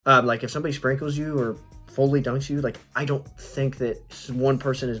Like if somebody sprinkles you or fully dunks you, like I don't think that one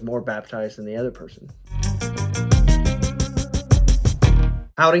person is more baptized than the other person.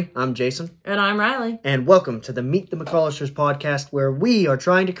 Howdy, I'm Jason. And I'm Riley. And welcome to the Meet the McCollisters podcast, where we are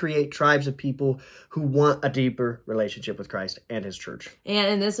trying to create tribes of people who want a deeper relationship with Christ and his church.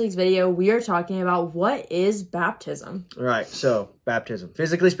 And in this week's video, we are talking about what is baptism. All right, so baptism.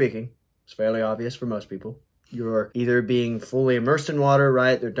 Physically speaking, it's fairly obvious for most people. You're either being fully immersed in water,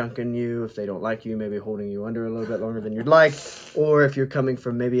 right? They're dunking you. If they don't like you, maybe holding you under a little bit longer than you'd like. Or if you're coming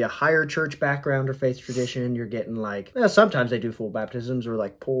from maybe a higher church background or faith tradition, you're getting like, well, sometimes they do full baptisms or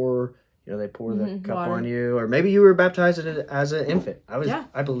like they pour the cup water on you. Or maybe you were baptized as an infant.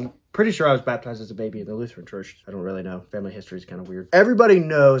 Pretty sure I was baptized as a baby in the Lutheran church. I don't really know. Family history is kind of weird. Everybody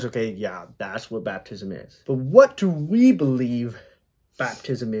knows, okay, yeah, that's what baptism is. But what do we believe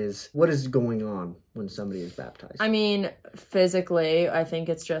baptism is? What is going on when somebody is baptized? I mean, physically, I think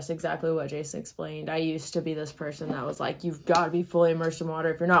it's just exactly what Jason explained. I used to be this person that was like, you've got to be fully immersed in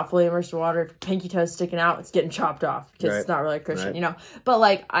water. If you're not fully immersed in water, if your pinky toe's sticking out, it's getting chopped off because it's not really Christian, you know? But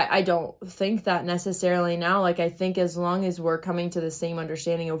like, I don't think that necessarily now. Like, I think as long as we're coming to the same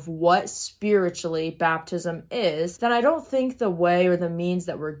understanding of what spiritually baptism is, then I don't think the way or the means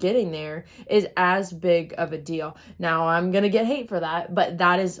that we're getting there is as big of a deal. Now, I'm going to get hate for that, but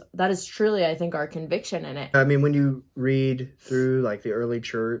that is truly, I think, our conviction in it. I mean, when you read through like the early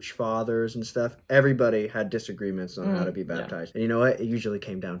church fathers and stuff, everybody had disagreements on how to be baptized. And you know what? It usually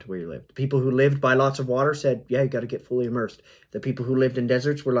came down to where you lived. The people who lived by lots of water said, yeah, you got to get fully immersed. The people who lived in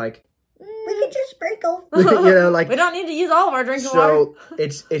deserts were like, we can just sprinkle. We don't need to use all of our drinking water. So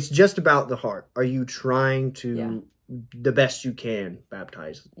it's just about the heart. Are you trying to the best you can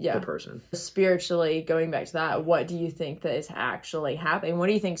baptize the person? Spiritually, going back to that, what do you think that is actually happening? What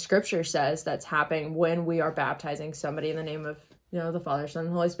do you think Scripture says that's happening when we are baptizing somebody in the name of, the Father, Son,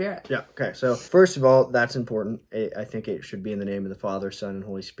 and Holy Spirit? Yeah, okay. So first of all, that's important. I think it should be in the name of the Father, Son, and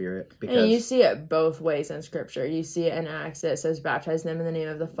Holy Spirit. And you see it both ways in Scripture. You see it in Acts that says baptize them in the name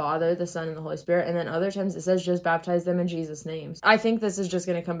of the Father, the Son, and the Holy Spirit. And then other times it says just baptize them in Jesus' names. I think this is just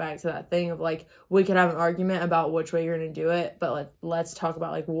going to come back to that thing of like, we could have an argument about which way you're going to do it, but let's talk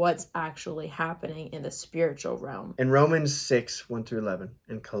about like what's actually happening in the spiritual realm. In Romans 6, 1 through 11,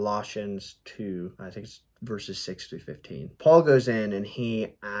 and Colossians 2, I think it's verses 6 through 15. Paul goes in and he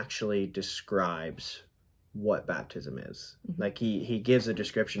actually describes what baptism is. Mm-hmm. Like he gives a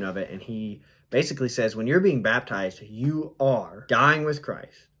description of it, and he basically says when you're being baptized, you are dying with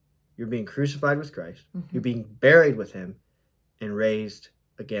Christ. You're being crucified with Christ. Mm-hmm. You're being buried with him and raised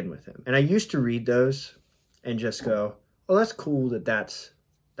again with him. And I used to read those and just go, oh, that's cool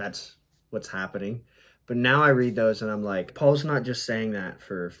that's what's happening. But now I read those and I'm like, Paul's not just saying that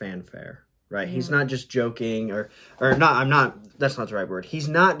for fanfare. Right. Yeah. He's not just joking or not. That's not the right word. He's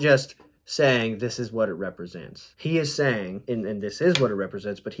not just saying this is what it represents. He is saying, and this is what it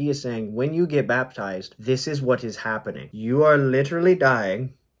represents, but he is saying when you get baptized, this is what is happening. You are literally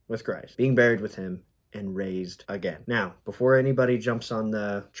dying with Christ, being buried with him, and raised again. Now, before anybody jumps on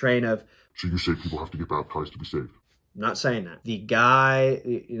the train of, so you say people have to get baptized to be saved? I'm not saying that. The guy,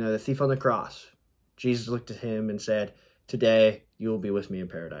 the thief on the cross, Jesus looked at him and said, today you will be with me in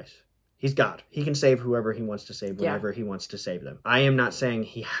paradise. He's God. He can save whoever he wants to save whenever he wants to save them. I am not saying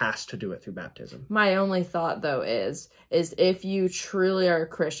he has to do it through baptism. My only thought, though, is if you truly are a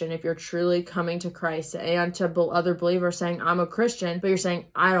Christian, if you're truly coming to Christ and to other believers saying, I'm a Christian, but you're saying,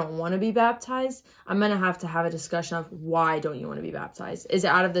 I don't want to be baptized, I'm going to have a discussion of why don't you want to be baptized? Is it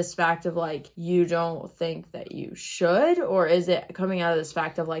out of this fact of, like, you don't think that you should? Or is it coming out of this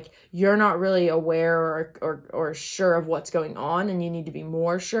fact of, like, you're not really aware or sure of what's going on and you need to be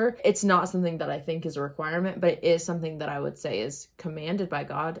more sure? It's not something that I think is a requirement, but it is something that I would say is commanded by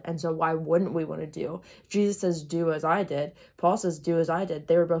God. And so why wouldn't we want to do? Jesus says, do as I did. Paul says, do as I did.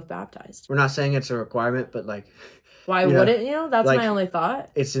 They were both baptized. We're not saying it's a requirement, but like, why wouldn't that's like, my only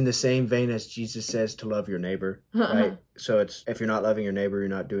thought. It's in the same vein as Jesus says to love your neighbor, right? So it's, if you're not loving your neighbor, you're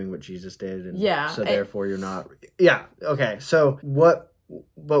not doing what Jesus did. And so therefore you're not. Yeah. Okay. So what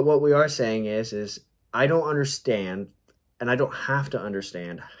we are saying is I don't understand, and I don't have to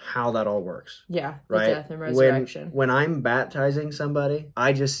understand how that all works. Yeah. Right. The death and resurrection. When I'm baptizing somebody,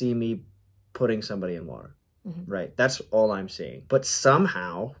 I just see me putting somebody in water. Mm-hmm. Right. That's all I'm seeing. But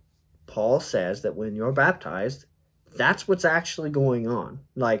somehow Paul says that when you're baptized, that's what's actually going on.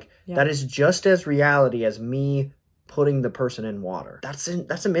 Like, that is just as reality as me putting the person in water. That's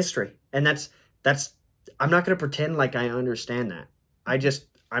a mystery. And that's I'm not going to pretend like I understand that.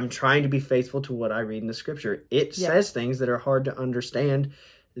 I'm trying to be faithful to what I read in the scripture. It says things that are hard to understand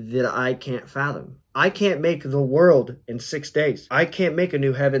that I can't fathom. I can't make the world in 6 days. I can't make a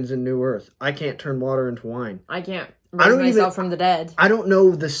new heavens and new earth. I can't turn water into wine. I can't I raise don't myself from the dead. I don't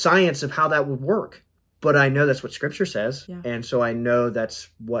know the science of how that would work, but I know that's what Scripture says. Yeah. And so I know that's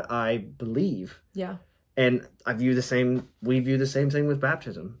what I believe. Yeah. And we view the same thing with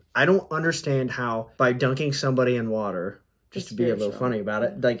baptism. I don't understand how by dunking somebody in water, just to be a little funny about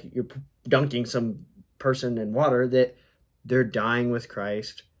it, like you're dunking some person in water, that they're dying with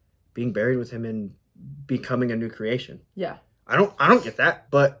Christ, being buried with him, and becoming a new creation. Yeah. I don't get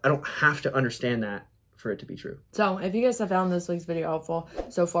that, but I don't have to understand that for it to be true. So if you guys have found this week's video helpful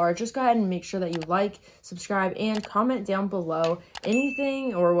so far, just go ahead and make sure that you like, subscribe, and comment down below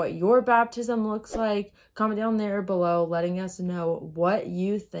anything or what your baptism looks like. Comment down there below letting us know what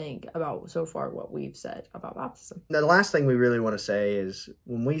you think about so far what we've said about baptism. Now, the last thing we really want to say is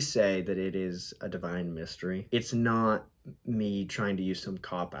when we say that it is a divine mystery, it's not me trying to use some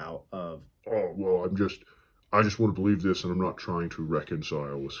cop out of, Oh, well, I just want to believe this, and I'm not trying to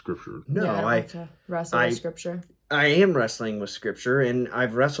reconcile with Scripture. no, Yeah, I like to wrestle with scripture. I am wrestling with Scripture, and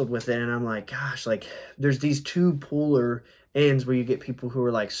I've wrestled with it, and I'm like, gosh, like there's these two polar ends where you get people who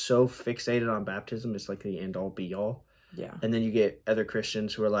are like so fixated on baptism, it's like the end all be all. Yeah. And then you get other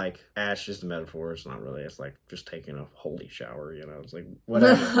Christians who are like, it's just a metaphor. It's not really. It's like just taking a holy shower, It's like,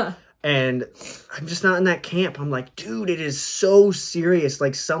 whatever. And I'm just not in that camp. I'm like, dude, it is so serious.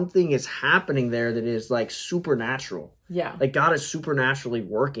 Like something is happening there that is like supernatural. Yeah. Like God is supernaturally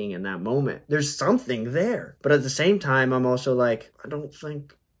working in that moment. There's something there. But at the same time, I'm also like, I don't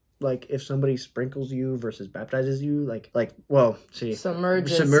think like if somebody sprinkles you versus baptizes you,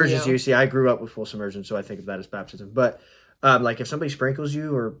 submerges you. See, I grew up with full submersion, so I think of that as baptism. But like if somebody sprinkles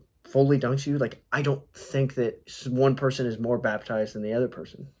you or fully dunks you, like I don't think that one person is more baptized than the other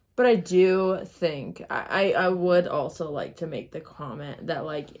person. But I do think, I would also like to make the comment that,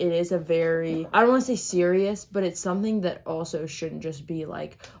 like, it is a very, I don't want to say serious, but it's something that also shouldn't just be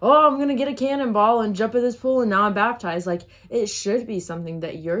like, oh, I'm going to get a cannonball and jump in this pool and now I'm baptized. Like, it should be something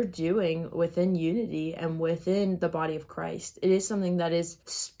that you're doing within unity and within the body of Christ. It is something that is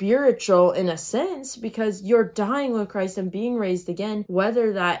spiritual in a sense because you're dying with Christ and being raised again,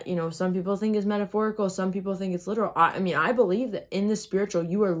 whether that, some people think is metaphorical, some people think it's literal. I believe that in the spiritual,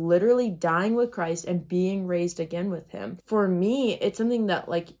 you are literally dying with Christ and being raised again with him. For me, it's something that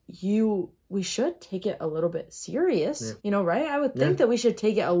we should take it a little bit serious, right? I would think that we should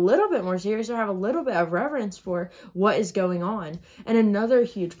take it a little bit more serious or have a little bit of reverence for what is going on. And another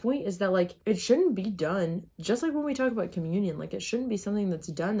huge point is that, like, it shouldn't be done, just like when we talk about communion, like, it shouldn't be something that's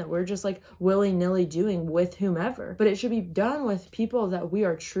done that we're just, like, willy-nilly doing with whomever. But it should be done with people that we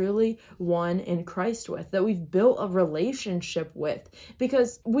are truly one in Christ with, that we've built a relationship with.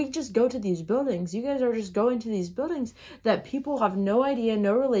 Because we just go to these buildings. You guys are just going to these buildings that people have no idea,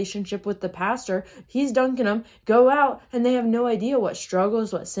 no relationship with the pastor. He's dunking them, go out, and they have no idea what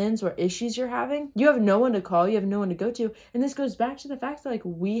struggles, what sins, what issues you're having. You have no one to call, you have no one to go to. And this goes back to the fact that, like,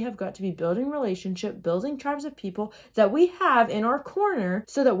 we have got to be building relationship, building tribes of people that we have in our corner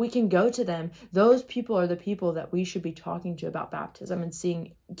so that we can go to them. Those people are the people that we should be talking to about baptism and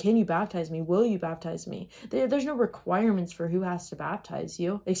seeing, can you baptize me? Will you baptize me? There's no requirements for who has to baptize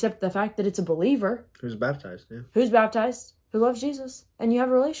you, except the fact that it's a believer. Who's baptized, Who's baptized, who loves Jesus, and you have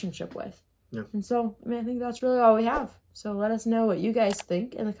a relationship with. Yeah. And so, I think that's really all we have. So let us know what you guys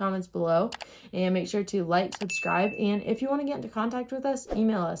think in the comments below. And make sure to like, subscribe. And if you want to get into contact with us,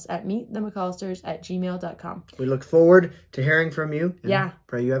 email us at meetthemcallisters@gmail.com. We look forward to hearing from you. And Yeah.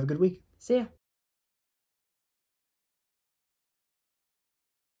 Pray you have a good week. See ya.